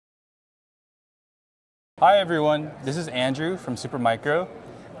Hi everyone, this is Andrew from Supermicro.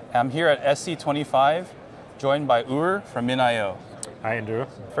 I'm here at SC25, joined by Ugur from MinIO. Hi Andrew.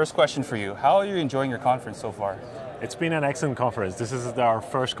 First question for you, how are you enjoying your conference so far? It's been an excellent conference. This is our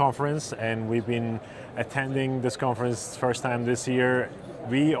first conference and we've been attending this conference first time this year.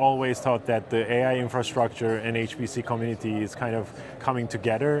 We always thought that the AI infrastructure and HPC community is kind of coming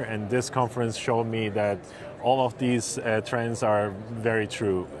together, and this conference showed me that all of these trends are very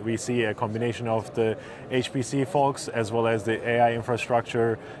true. We see a combination of the HPC folks as well as the AI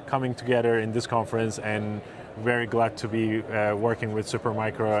infrastructure coming together in this conference, and very glad to be working with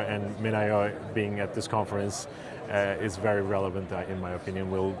Supermicro and MinIO being at this conference is very relevant in my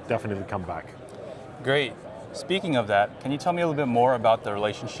opinion. We'll definitely come back. Great. Speaking of that, can you tell me a little bit more about the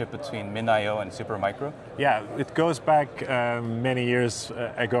relationship between MinIO and Supermicro? Yeah, it goes back many years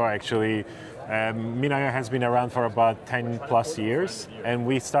ago actually. MinIO has been around for about 10 plus years, and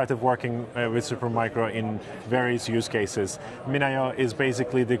we started working with Supermicro in various use cases. MinIO is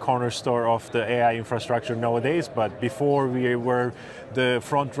basically the cornerstone of the AI infrastructure nowadays, but before we were the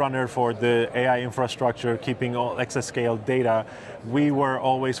front runner for the AI infrastructure, keeping all exascale data, we were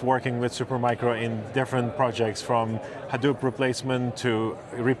always working with Supermicro in different projects, from Hadoop replacement to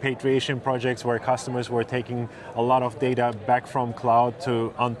repatriation projects where customers were taking a lot of data back from cloud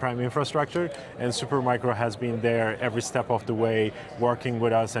to on-prem infrastructure. And Supermicro has been there every step of the way, working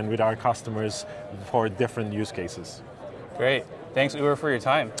with us and with our customers for different use cases. Great. Thanks, Ugur, for your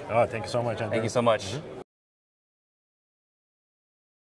time. Oh, thank you so much, Andrew. Thank you so much.